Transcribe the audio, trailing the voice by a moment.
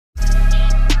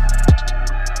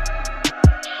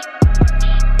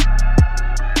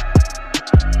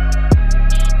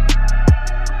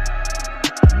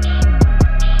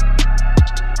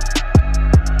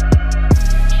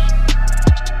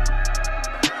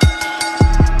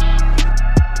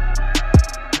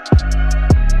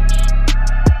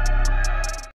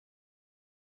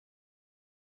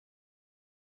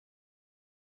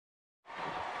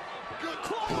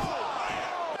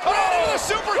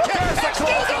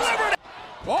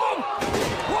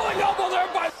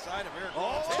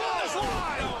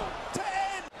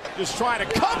Just trying to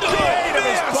come to the aid of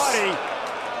his buddy.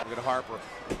 Look at Harper.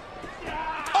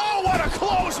 Oh, what a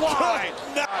clothesline!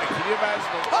 No. Can you imagine?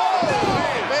 Oh,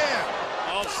 man.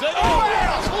 Oh,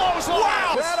 what a clothesline!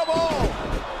 Wow! Incredible!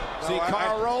 See,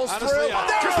 Carl rolls honestly, through.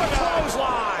 There's the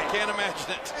clothesline! Can't imagine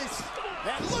it.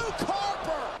 And Luke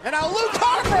Harper! And now Luke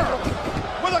Harper!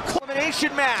 With a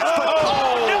elimination match.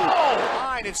 Oh, no!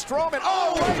 Fine, and Strowman.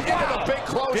 Oh, right into the big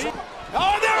clothesline.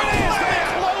 Oh, there it is! The big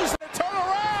clothesline. Turn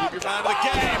around! Keep your mind on the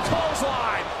game.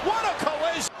 Clothesline. What a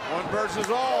collision! One versus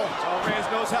all. All Reigns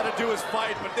knows how to do his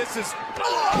fight, but this is...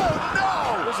 Oh,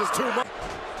 no! This is too much.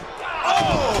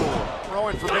 Oh!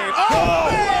 Rowan for being... Oh,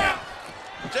 man!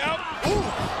 Down.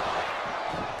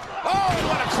 Oh,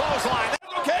 what a clothesline!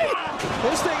 Okay.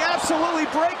 This thing absolutely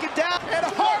breaking down. And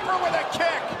Harper with a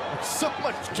kick. So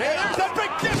much chaos. There's a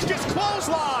big discus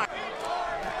clothesline.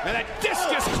 And a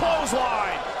discus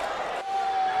clothesline.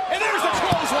 And there's the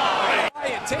clothesline.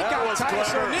 And take out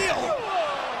Titus O'Neil.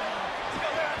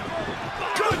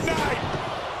 Good night.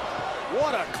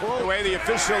 What a close. The way the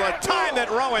official time that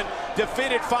Rowan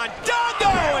defeated Fandango.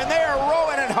 And they are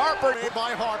Rowan and Harper.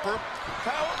 By Harper.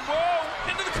 Whoa,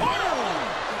 into the corner.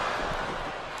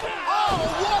 Oh,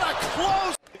 what a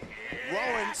close.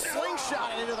 Rowan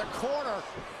slingshot into the corner.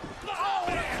 Oh,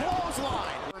 what a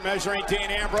clothesline. Measuring Dean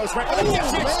Ambrose right with the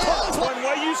discus. One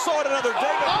way you saw it another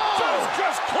day.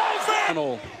 Just close it.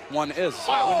 Final one is.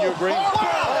 Wouldn't you agree?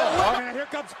 And here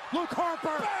comes Luke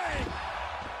Harper. Bang.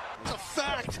 It's a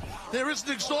fact. There is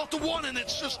an Exalted One, and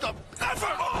it's just a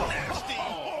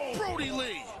nasty Brodie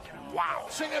Lee. Wow.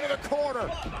 Sing into the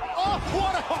corner. Oh,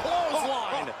 what a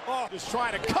clothesline. Just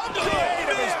trying to come to the aid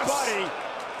of his buddy.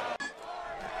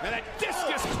 And a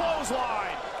discus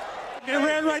clothesline. It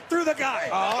ran right through the guy.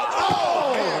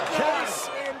 Case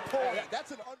in point.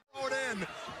 That's an unthrown in.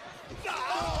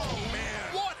 Oh,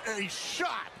 man. What a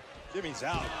shot. Jimmy's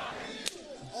out.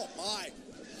 Oh, my.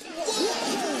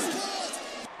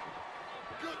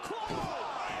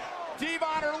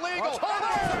 Devon or legal.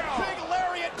 Big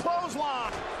lariat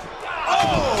clothesline.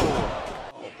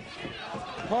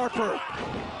 Harper.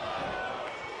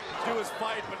 Do his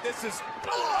fight, but this is...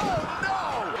 Oh,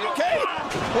 no. Okay.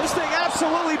 This thing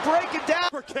absolutely breaking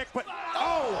down. Kick, but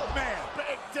oh, man.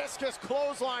 Big discus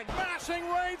clothesline. Mashing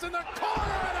Reigns in the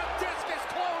corner and a discus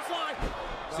clothesline.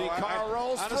 See, Carl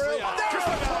rolls honestly, through. There's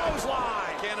the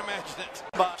clothesline. Can't imagine it.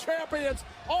 Champions,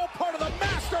 all part of the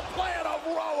master plan of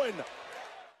Rowan.